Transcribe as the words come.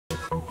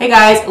Hey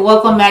guys,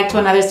 welcome back to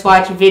another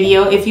swatch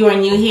video. If you are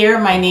new here,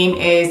 my name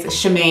is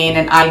Shemaine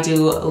and I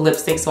do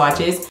lipstick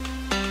swatches.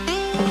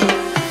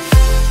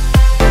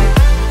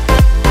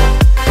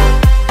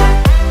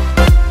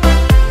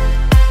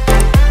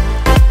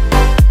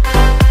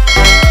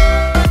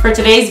 For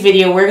today's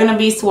video, we're gonna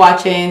be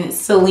swatching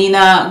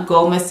Selena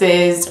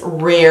Gomez's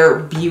Rare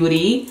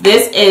Beauty.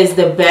 This is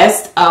the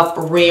best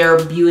of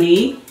Rare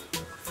Beauty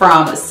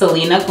from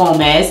Selena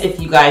Gomez,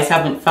 if you guys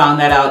haven't found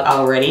that out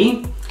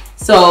already.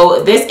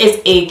 So this is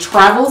a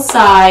travel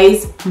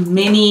size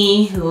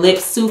mini lip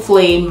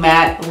souffle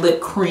matte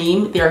lip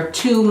cream. There are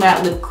two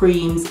matte lip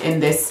creams in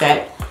this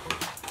set.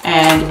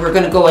 And we're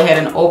gonna go ahead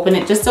and open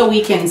it just so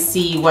we can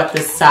see what the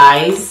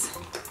size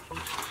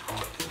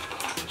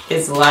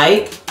is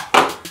like.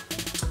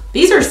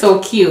 These are so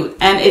cute,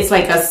 and it's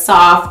like a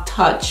soft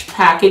touch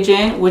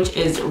packaging, which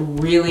is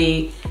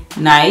really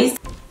nice.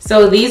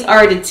 So these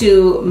are the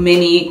two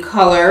mini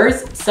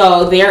colors.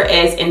 So there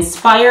is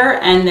Inspire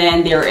and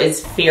then there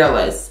is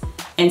Fearless.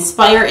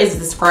 Inspire is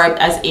described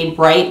as a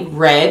bright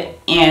red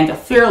and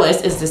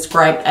Fearless is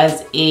described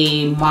as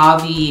a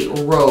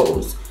mauve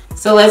rose.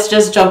 So let's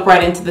just jump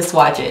right into the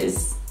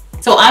swatches.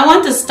 So I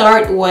want to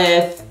start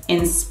with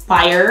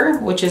Inspire,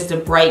 which is the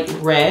bright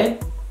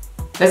red.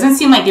 Doesn't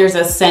seem like there's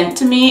a scent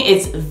to me.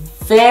 It's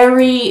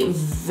very,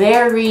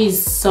 very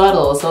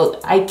subtle.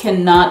 So I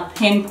cannot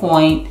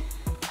pinpoint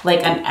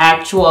like an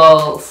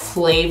actual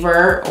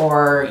flavor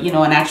or, you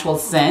know, an actual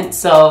scent.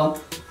 So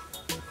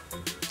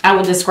I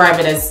would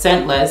describe it as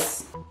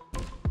scentless.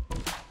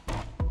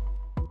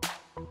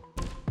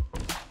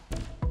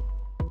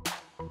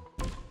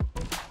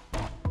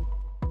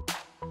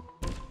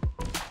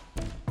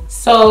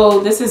 So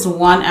this is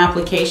one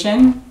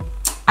application.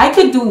 I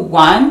could do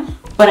one,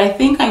 but I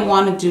think I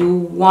want to do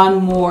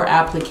one more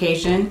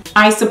application.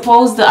 I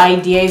suppose the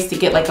idea is to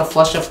get like a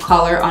flush of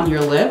color on your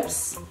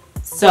lips.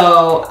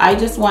 So I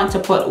just want to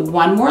put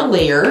one more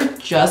layer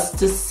just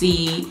to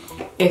see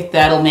if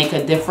that'll make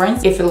a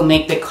difference, if it'll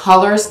make the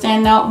color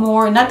stand out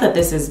more. Not that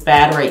this is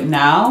bad right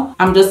now.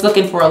 I'm just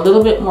looking for a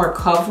little bit more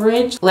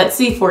coverage. Let's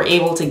see if we're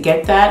able to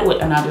get that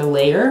with another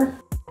layer.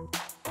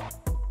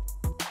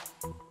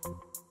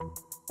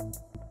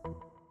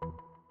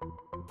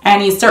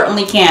 And you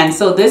certainly can.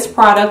 So this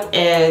product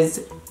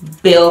is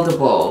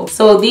buildable.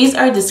 So these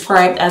are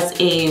described as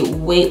a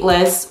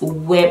weightless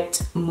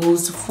whipped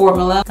mousse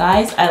formula.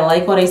 Guys, I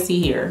like what I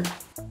see here.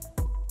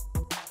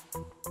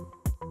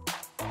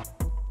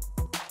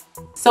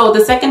 So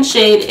the second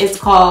shade is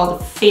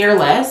called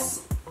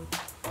Fearless.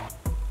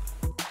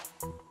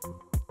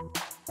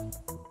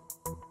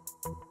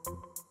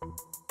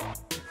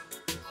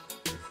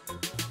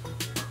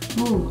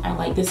 Ooh, I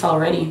like this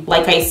already.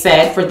 Like I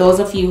said, for those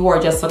of you who are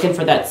just looking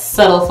for that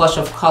subtle flush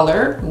of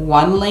color,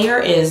 one layer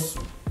is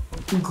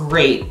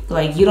great.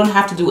 Like, you don't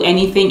have to do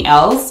anything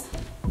else.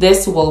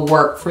 This will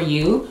work for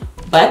you,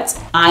 but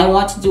I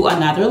want to do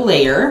another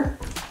layer.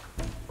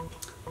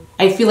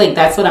 I feel like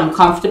that's what I'm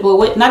comfortable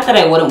with. Not that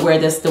I wouldn't wear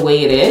this the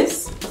way it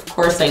is. Of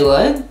course I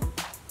would.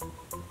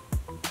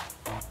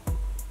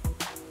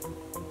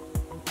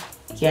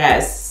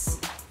 Yes,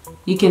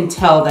 you can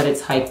tell that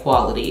it's high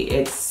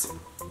quality.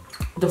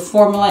 The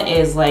formula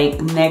is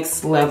like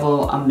next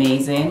level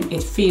amazing.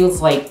 It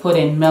feels like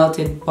putting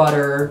melted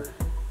butter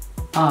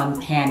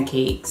on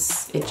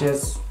pancakes. It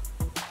just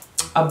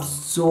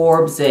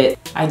absorbs it.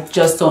 I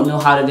just don't know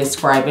how to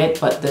describe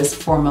it, but this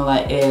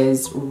formula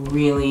is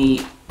really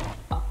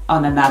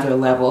on another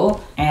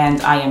level and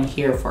I am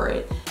here for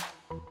it.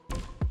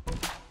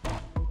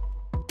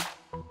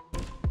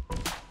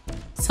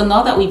 So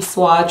now that we've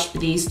swatched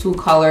these two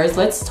colors,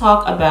 let's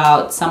talk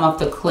about some of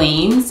the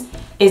claims.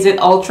 Is it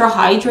ultra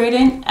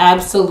hydrating?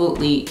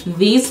 Absolutely.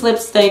 These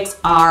lipsticks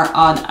are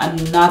on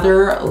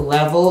another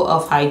level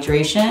of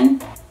hydration.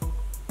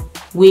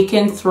 We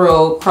can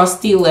throw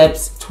Crusty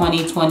Lips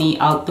 2020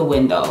 out the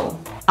window.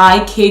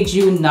 I kid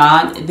you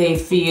not, they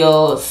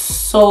feel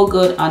so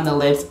good on the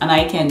lips, and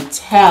I can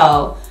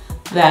tell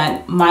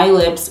that my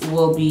lips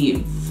will be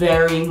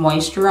very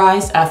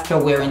moisturized after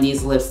wearing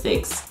these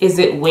lipsticks. Is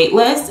it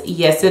weightless?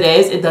 Yes, it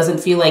is. It doesn't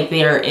feel like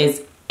there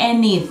is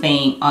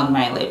anything on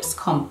my lips.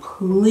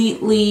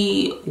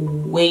 Completely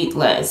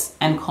weightless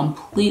and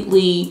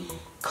completely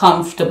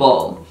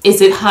comfortable.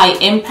 Is it high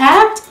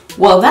impact?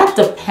 Well, that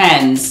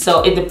depends.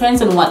 So it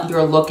depends on what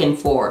you're looking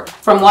for.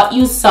 From what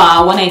you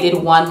saw when I did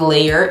one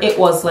layer, it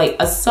was like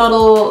a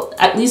subtle,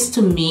 at least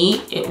to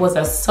me, it was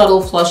a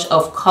subtle flush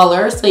of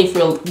color. So if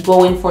you're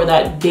going for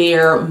that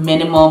bare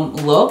minimum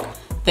look,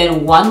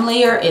 then one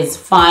layer is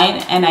fine.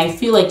 And I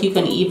feel like you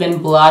can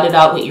even blot it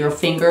out with your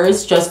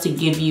fingers just to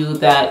give you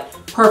that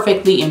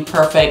perfectly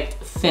imperfect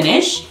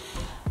finish.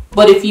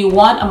 But if you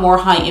want a more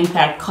high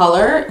impact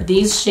color,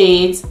 these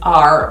shades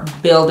are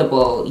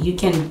buildable. You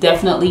can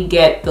definitely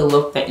get the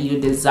look that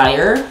you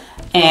desire.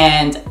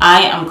 And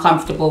I am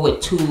comfortable with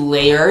two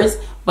layers,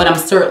 but I'm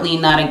certainly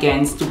not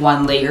against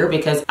one layer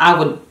because I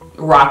would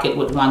rock it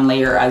with one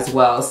layer as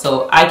well.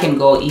 So I can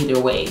go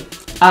either way.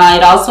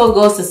 It also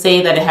goes to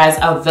say that it has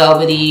a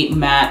velvety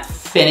matte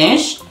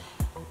finish.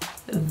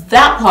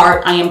 That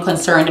part I am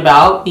concerned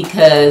about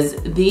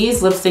because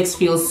these lipsticks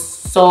feel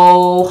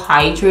so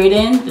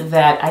hydrating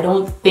that I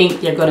don't think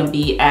they're going to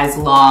be as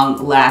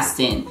long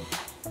lasting.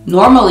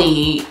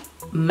 Normally,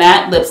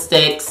 matte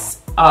lipsticks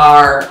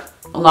are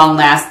long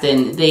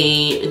lasting.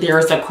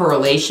 There's a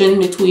correlation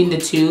between the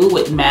two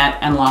with matte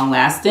and long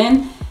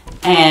lasting.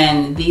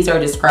 And these are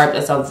described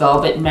as a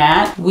velvet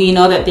matte. We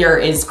know that there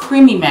is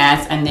creamy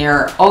mattes and there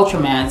are ultra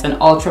mattes,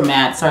 and ultra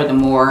mattes are the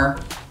more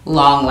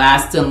long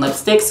lasting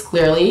lipsticks,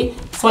 clearly.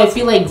 So I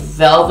feel like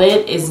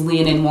velvet is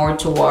leaning more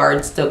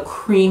towards the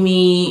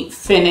creamy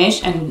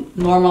finish, and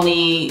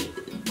normally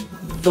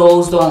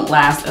those don't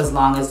last as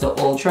long as the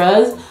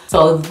ultras.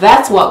 So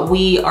that's what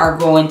we are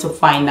going to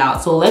find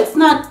out. So let's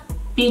not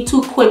be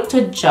too quick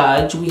to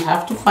judge. We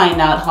have to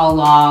find out how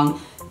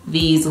long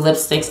these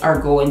lipsticks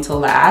are going to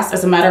last.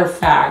 As a matter of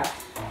fact,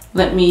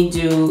 let me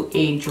do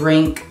a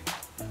drink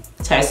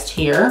test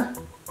here.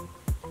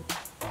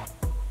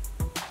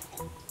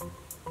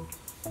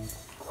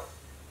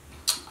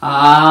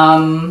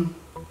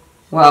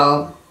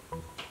 Well,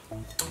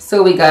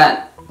 so we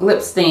got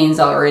lip stains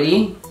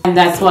already, and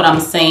that's what I'm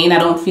saying. I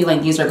don't feel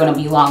like these are going to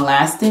be long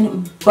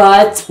lasting,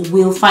 but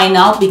we'll find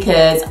out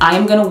because I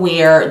am going to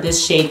wear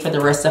this shade for the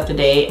rest of the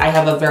day. I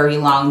have a very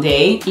long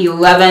day,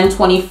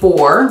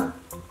 11:24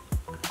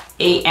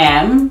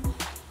 a.m.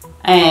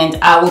 and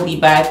I will be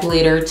back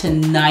later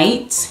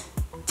tonight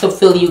to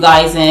fill you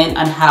guys in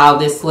on how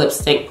this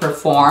lipstick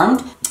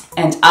performed.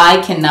 And I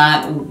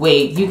cannot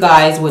wait. You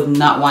guys would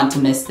not want to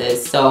miss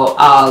this. So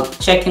I'll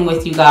check in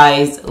with you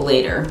guys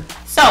later.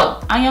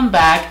 So I am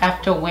back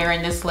after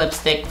wearing this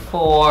lipstick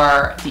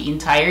for the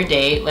entire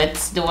day.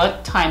 Let's do a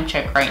time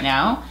check right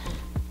now.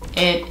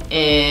 It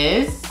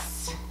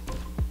is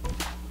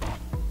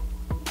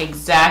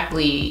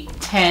exactly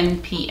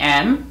 10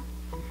 p.m.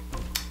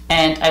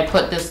 and I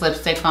put this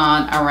lipstick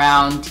on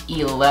around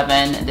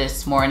 11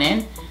 this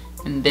morning,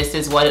 and this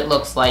is what it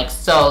looks like.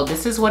 So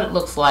this is what it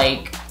looks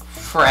like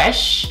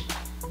fresh,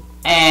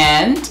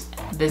 and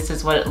this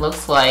is what it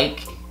looks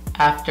like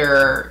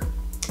after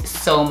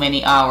so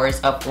many hours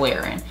of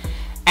wearing.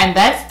 And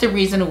that's the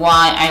reason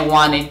why I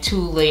wanted 2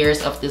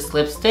 layers of this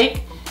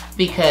lipstick,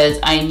 because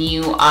I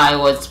knew I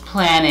was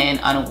planning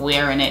on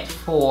wearing it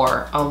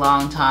for a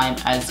long time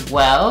as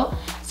well.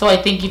 So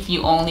I think if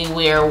you only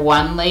wear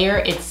 1 layer,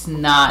 it's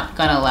not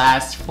gonna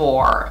last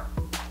for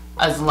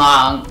as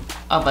long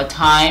of a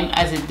time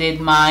as it did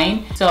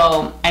mine.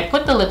 So I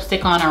put the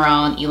lipstick on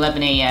around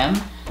 11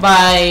 a.m.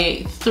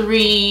 By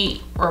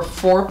 3 or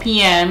 4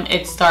 p.m.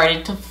 it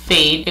started to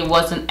fade. It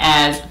wasn't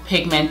as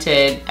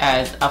pigmented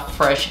as a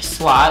fresh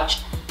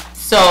swatch.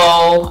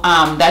 So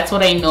that's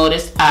what I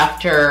noticed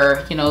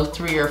after, you know,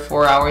 3 or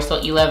 4 hours. So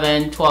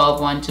 11, 12,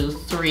 1, 2,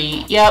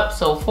 3. Yep,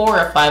 so 4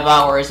 or 5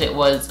 hours it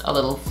was a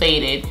little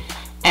faded.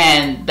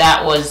 And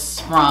that was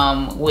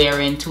from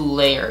wearing 2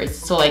 layers.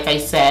 So like I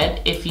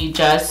said, if you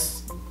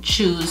just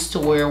choose to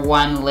wear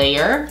 1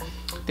 layer,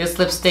 this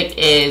lipstick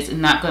is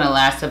not going to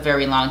last a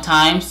very long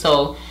time.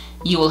 So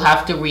you will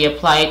have to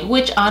reapply it,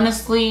 which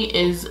honestly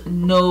is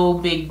no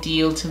big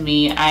deal to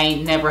me. I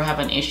never have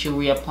an issue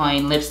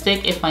reapplying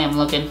lipstick if I am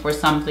looking for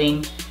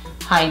something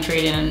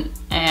hydrating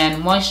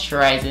and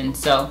moisturizing.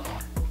 So,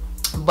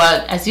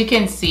 but as you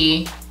can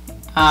see,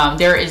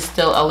 there is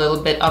still a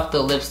little bit of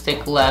the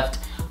lipstick left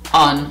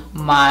on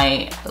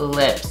my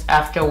lips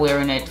after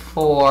wearing it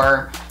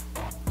for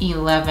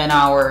 11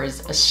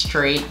 hours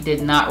straight.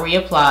 Did not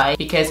reapply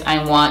because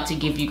I want to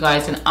give you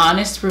guys an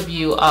honest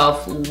review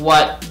of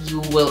what you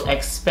will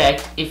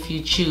expect if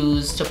you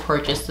choose to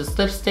purchase this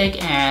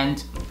lipstick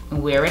and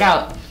wear it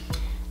out.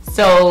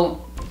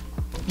 So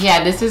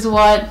yeah, this is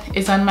what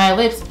is on my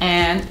lips,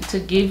 and to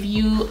give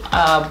you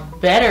a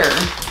better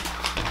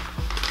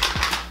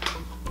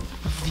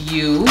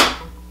view,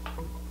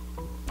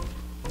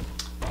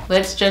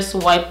 let's just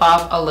wipe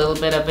off a little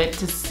bit of it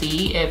to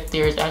see if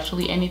there's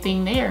actually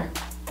anything there.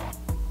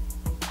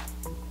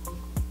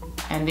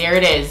 And there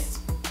it is.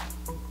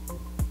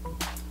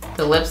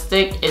 The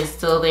lipstick is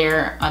still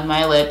there on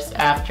my lips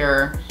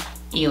after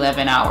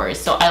 11 hours.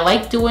 So I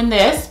like doing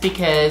this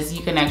because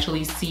you can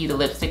actually see the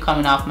lipstick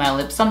coming off my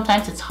lips.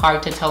 Sometimes it's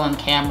hard to tell on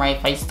camera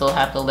if I still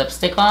have the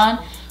lipstick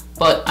on,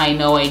 but I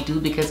know I do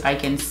because I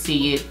can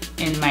see it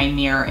in my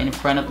mirror in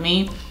front of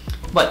me.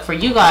 But for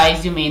you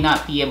guys, you may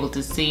not be able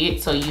to see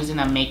it, so using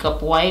a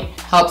makeup wipe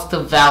helps to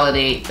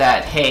validate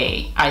that,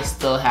 hey, I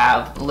still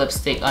have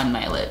lipstick on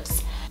my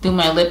lips. Do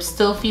my lips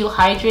still feel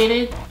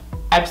hydrated?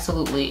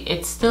 Absolutely.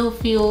 It still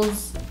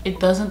feels, it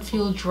doesn't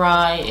feel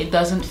dry, it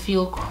doesn't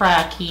feel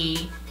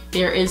cracky.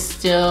 There is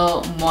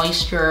still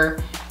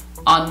moisture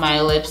on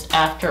my lips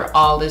after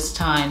all this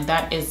time.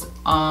 That is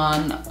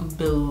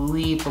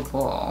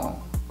unbelievable.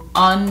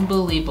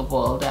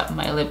 Unbelievable that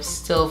my lips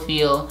still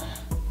feel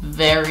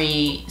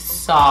very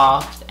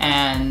soft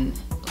and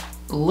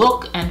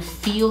look and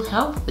feel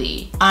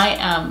healthy. I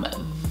am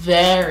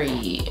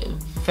very,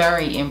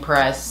 very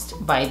impressed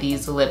by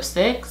these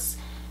lipsticks.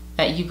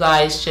 that you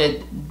guys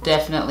should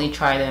definitely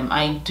try them.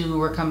 I do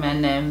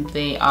recommend them.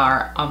 They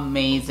are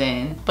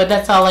amazing. But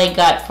that's all I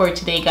got for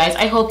today, guys.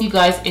 I hope you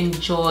guys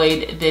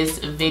enjoyed this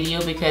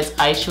video because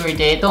I sure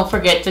did. Don't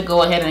forget to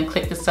go ahead and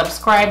click the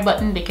subscribe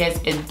button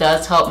because it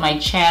does help my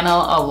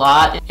channel a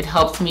lot. It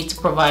helps me to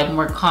provide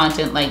more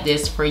content like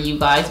this for you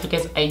guys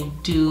because I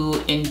do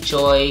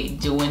enjoy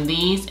doing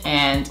these,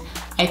 and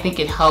I think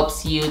it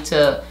helps you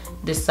to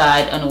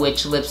decide on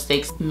which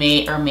lipsticks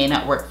may or may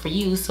not work for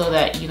you so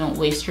that you don't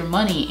waste your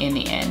money in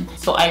the end.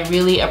 So I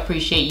really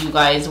appreciate you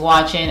guys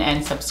watching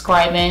and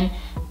subscribing,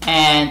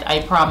 and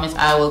I promise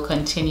I will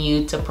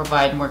continue to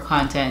provide more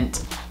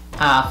content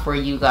for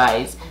you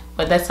guys.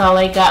 But that's all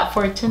I got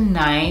for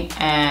tonight,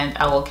 and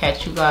I will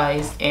catch you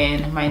guys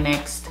in my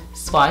next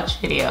swatch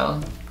video.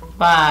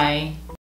 Bye.